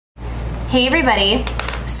Hey everybody,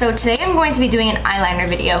 so today I'm going to be doing an eyeliner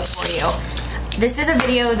video for you. This is a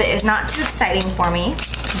video that is not too exciting for me,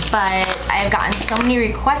 but I've gotten so many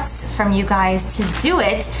requests from you guys to do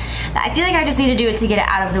it that I feel like I just need to do it to get it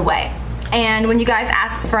out of the way. And when you guys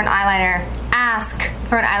ask for an eyeliner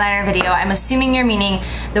video, I'm assuming you're meaning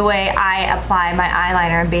the way I apply my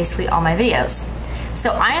eyeliner in basically all my videos.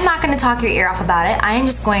 So I am not going to talk your ear off about it. I am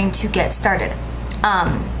just going to get started.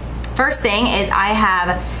 First thing is I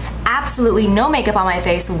have absolutely no makeup on my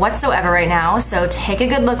face whatsoever right now, so take a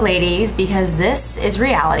good look, ladies, because this is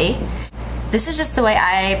reality. This is just the way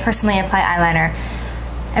I personally apply eyeliner.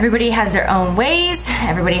 Everybody has their own ways,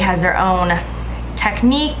 everybody has their own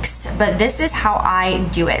techniques, but this is how I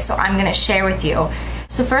do it, so I'm gonna share with you.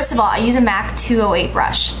 So first of all, I use a MAC 208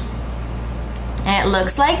 brush, and it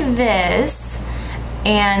looks like this,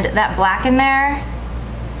 and that black in there,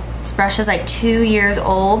 this brush is like 2 years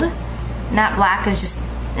old, and that black is just,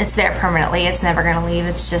 it's there permanently. It's never gonna leave.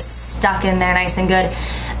 It's just stuck in there nice and good.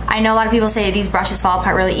 I know a lot of people say these brushes fall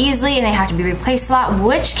apart really easily and they have to be replaced a lot,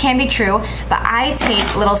 which can be true, but I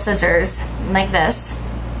take little scissors like this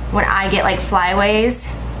when I get like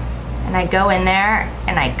flyaways, and I go in there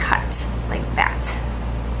and I cut like that.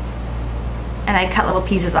 And I cut little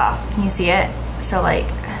pieces off. Can you see it? So like,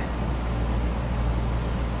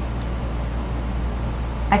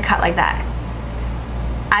 I cut like that.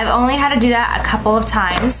 I've only had to do that a couple of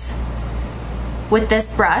times with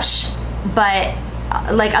this brush, but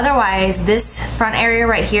like otherwise this front area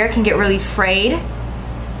right here can get really frayed.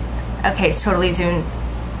 Okay, it's totally zoomed.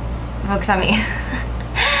 Focus on me.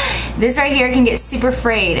 This right here can get super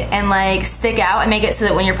frayed and like stick out and make it so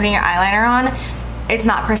that when you're putting your eyeliner on, it's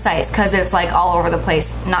not precise because it's like all over the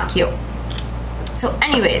place. Not cute. So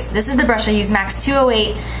anyways, this is the brush I use, MAC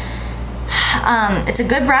 208. It's a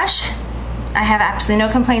good brush. I have absolutely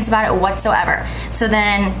no complaints about it whatsoever. So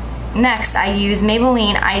then next I use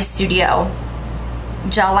Maybelline Eye Studio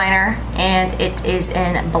gel liner, and it is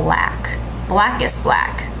in black. Blackest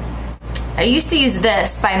black. I used to use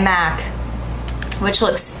this by MAC, which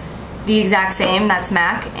looks the exact same. That's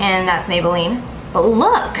MAC and that's Maybelline. But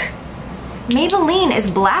look, Maybelline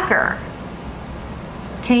is blacker.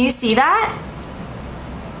 Can you see that?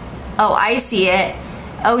 Oh, I see it.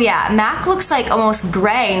 Oh yeah, MAC looks like almost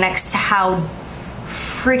gray next to how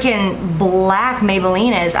freaking black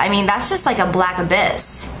Maybelline is. I mean, that's just like a black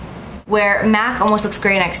abyss. Where MAC almost looks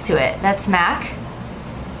gray next to it. That's MAC,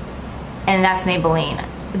 and that's Maybelline.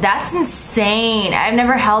 That's insane. I've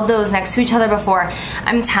never held those next to each other before.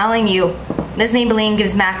 I'm telling you, this Maybelline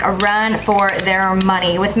gives MAC a run for their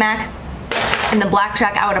money. With MAC in the black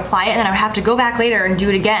track, I would apply it, and then I would have to go back later and do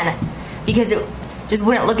it again because it just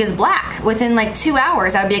wouldn't look as black. Within like 2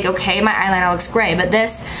 hours, I would be like, okay, my eyeliner looks gray. But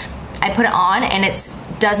this, I put it on and it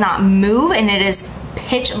does not move, and it is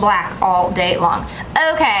pitch black all day long.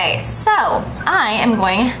 Okay, so I am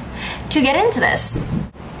going to get into this.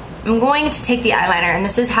 I'm going to take the eyeliner, and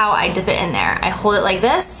this is how I dip it in there. I hold it like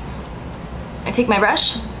this, I take my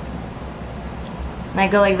brush, and I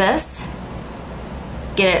go like this,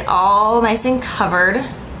 get it all nice and covered,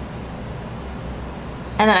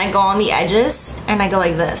 and then I go on the edges and I go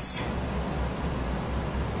like this.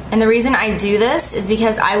 And the reason I do this is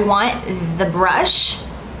because I want the brush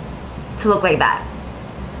to look like that.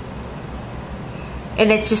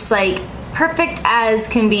 And it's just like perfect as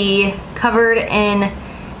can be, covered in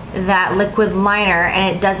that liquid liner,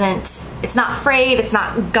 and it doesn't, it's not frayed, it's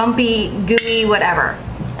not gumpy, gooey, whatever.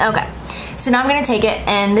 Okay, so now I'm gonna take it,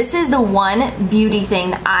 and this is the one beauty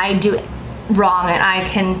thing that I do wrong, and I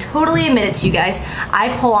can totally admit it to you guys.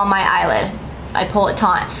 I pull on my eyelid. I pull it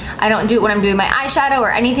taut. I don't do it when I'm doing my eyeshadow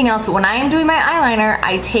or anything else, but when I am doing my eyeliner,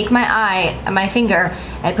 I take my finger,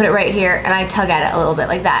 and I put it right here, and I tug at it a little bit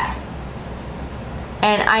like that.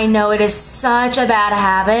 And I know it is such a bad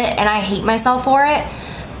habit, and I hate myself for it.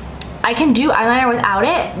 I can do eyeliner without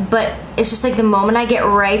it, but it's just like the moment I get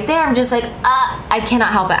right there, I'm just like, I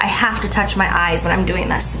cannot help it. I have to touch my eyes when I'm doing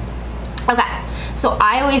this. Okay, so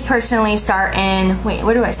I always personally start in, wait,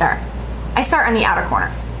 where do I start? I start on the outer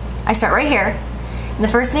corner. I start right here, and the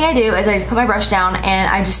first thing I do is I just put my brush down and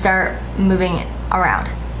I just start moving it around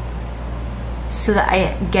so that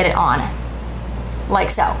I get it on, like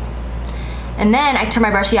so. And then I turn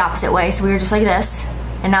my brush the opposite way, so we were just like this,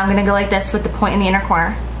 and now I'm gonna go like this with the point in the inner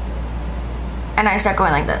corner, and I start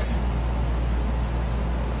going like this.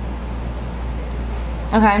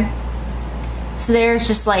 Okay, so there's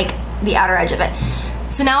just like the outer edge of it.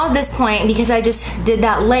 So now at this point, because I just did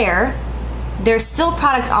that layer, there's still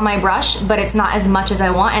product on my brush, but it's not as much as I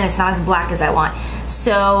want, and it's not as black as I want.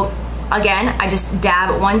 So again, I just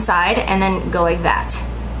dab one side and then go like that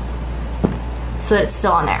so that it's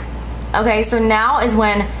still on there. Okay, so now is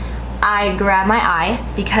when I grab my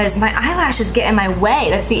eye because my eyelashes get in my way.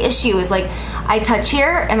 That's the issue, is like I touch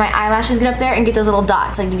here and my eyelashes get up there and get those little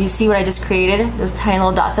dots. Like, did you see what I just created? Those tiny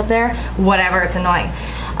little dots up there? Whatever, it's annoying.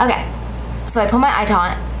 Okay, so I put my eye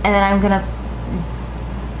on and then I'm gonna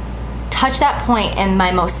touch that point in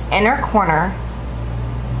my most inner corner.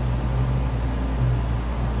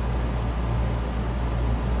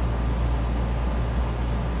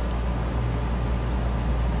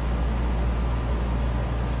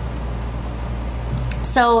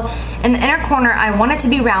 So in the inner corner, I want it to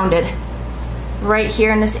be rounded right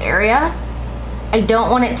here in this area. I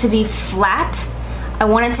don't want it to be flat. I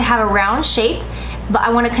want it to have a round shape, but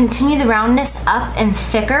I want to continue the roundness up and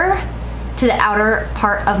thicker to the outer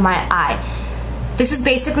part of my eye. This is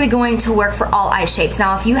basically going to work for all eye shapes.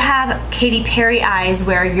 Now, if you have Katy Perry eyes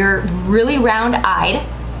where you're really round-eyed,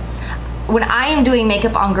 when I am doing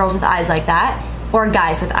makeup on girls with eyes like that, or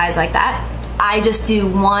guys with eyes like that, I just do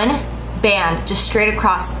one band just straight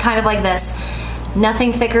across, kind of like this.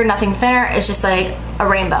 Nothing thicker, nothing thinner. It's just like a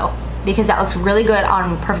rainbow, because that looks really good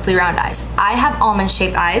on perfectly round eyes. I have almond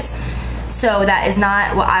shaped eyes, so that is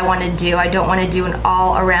not what I want to do. I don't want to do an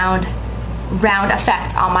all around round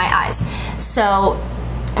effect on my eyes. So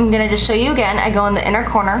I'm gonna just show you again. I go in the inner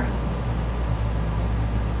corner.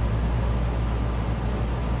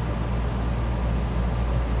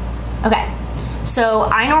 Okay. So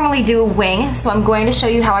I normally do a wing, so I'm going to show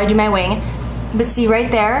you how I do my wing. But see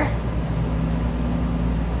right there,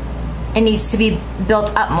 it needs to be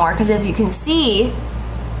built up more, because if you can see,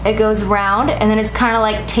 it goes round and then it's kind of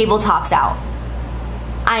like tabletops out.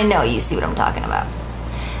 I know you see what I'm talking about.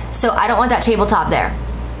 So I don't want that tabletop there.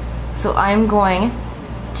 So I'm going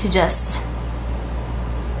to just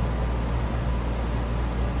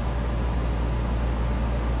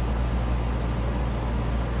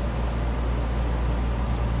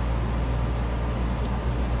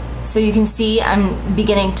so you can see I'm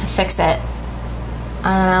beginning to fix it. And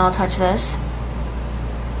I'll touch this.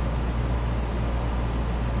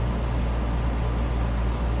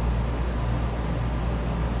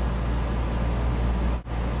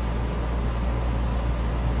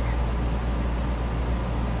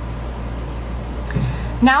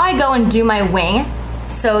 Now I go and do my wing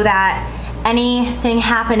so that anything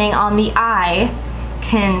happening on the eye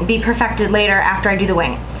can be perfected later after I do the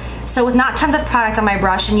wing. So with not tons of product on my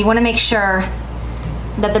brush, and you want to make sure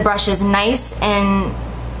that the brush is nice and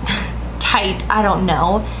tight, I don't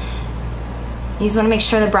know. You just want to make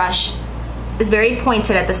sure the brush is very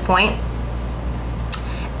pointed at this point.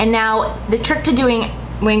 And now the trick to doing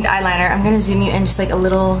winged eyeliner, I'm going to zoom you in just like a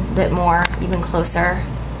little bit more, even closer.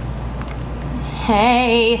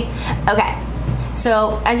 Hey. Okay.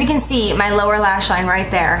 So as you can see, my lower lash line right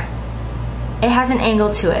there, it has an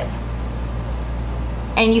angle to it.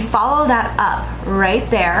 And you follow that up right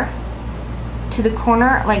there to the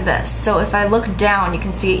corner like this. So if I look down, you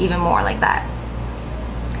can see it even more like that.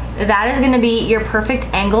 That is going to be your perfect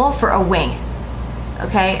angle for a wing.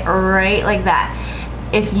 Okay, right like that.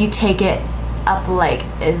 If you take it up like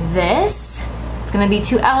this, it's going to be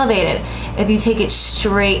too elevated. If you take it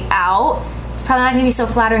straight out, it's probably not going to be so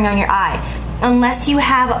flattering on your eye. Unless you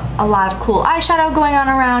have a lot of cool eyeshadow going on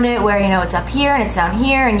around it, where you know it's up here and it's down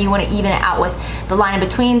here and you want to even it out with the line in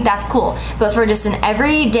between, that's cool. But for just an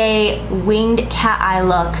everyday winged cat eye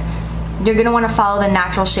look, you're going to want to follow the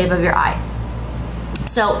natural shape of your eye.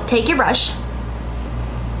 So take your brush.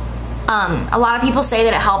 A lot of people say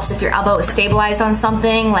that it helps if your elbow is stabilized on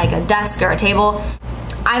something like a desk or a table.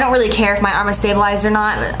 I don't really care if my arm is stabilized or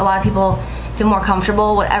not. A lot of people feel more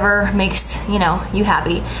comfortable, whatever makes, you know, you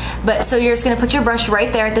happy. But so you're just gonna put your brush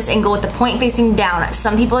right there at this angle with the point facing down.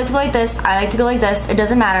 Some people like to go like this, I like to go like this, it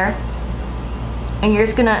doesn't matter. And you're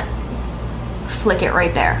just gonna flick it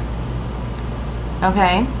right there.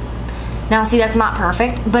 Okay? Now see, that's not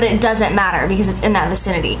perfect, but it doesn't matter because it's in that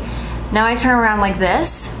vicinity. Now I turn around like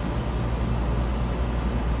this.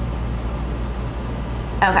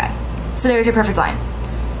 Okay, so there's your perfect line.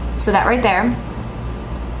 So that right there,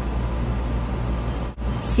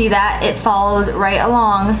 see that? It follows right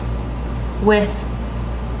along with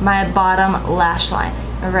my bottom lash line,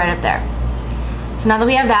 right up there. So now that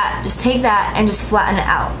we have that, just take that and just flatten it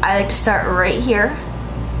out. I like to start right here.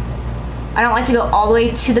 I don't like to go all the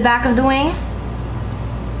way to the back of the wing.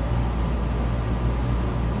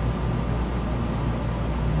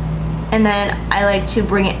 And then I like to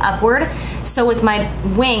bring it upward. So with my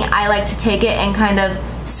wing, I like to take it and kind of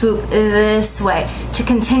swoop this way to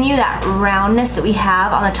continue that roundness that we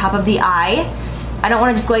have on the top of the eye. I don't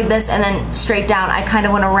want to just go like this and then straight down. I kind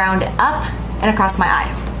of want to round it up and across my eye.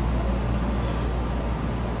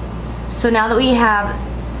 So now that we have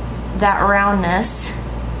that roundness,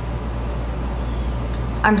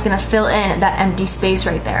 I'm just gonna fill in that empty space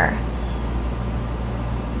right there.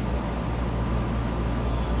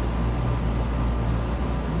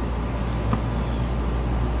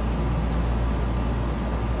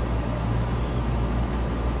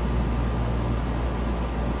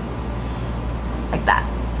 Like that.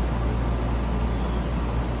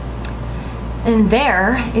 And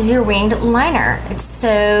there is your winged liner. It's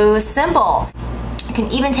so simple. You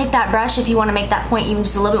can even take that brush if you want to make that point even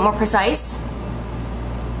just a little bit more precise,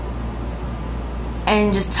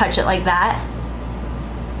 and just touch it like that.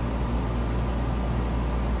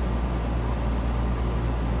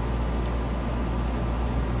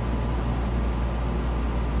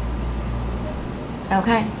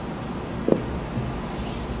 Okay.